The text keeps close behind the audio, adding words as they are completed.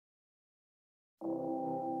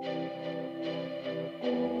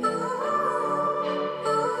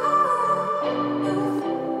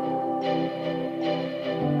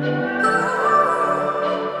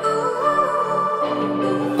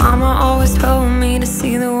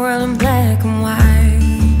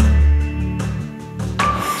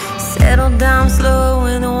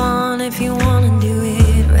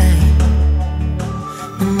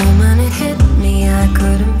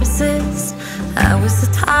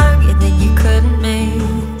target that you couldn't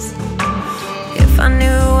miss. If I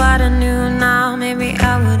knew what I knew now, maybe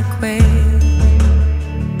I would've quit.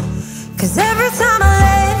 'Cause every time I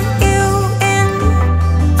let you in,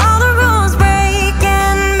 all the rules break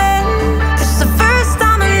and bend. 'Cause the first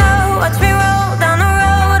time I know, watch me roll down the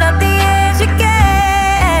road up the edge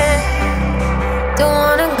again. Don't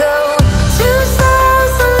wanna go too slow,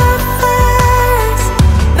 so left fast.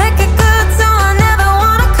 Make it good so I never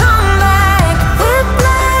wanna come back.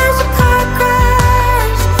 Whiplash, a car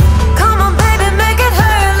crash. Come on baby, make it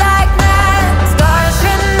hurt like that. Scars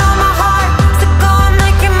written on my heart, so go and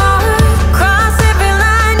make it more. Cross every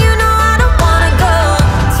line, you know I don't wanna go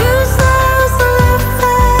too slow, so left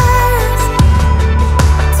fast.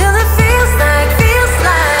 Till it feels like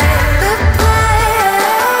whiplash.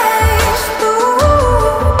 Ooh,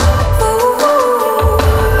 ooh,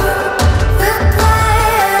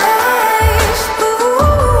 whiplash.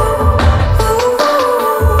 Ooh,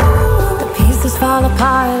 ooh. The pieces fall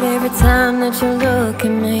apart every time that you look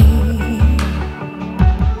at me.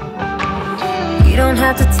 You don't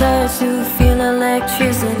have to touch to feel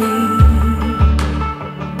electricity.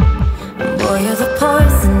 Boy, you're the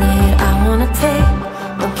poison that I wanna take.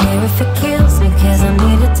 Don't care if it kills me, 'cause I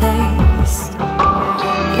need a taste.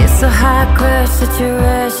 It's a high crush that you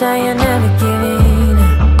rush, how you never give in.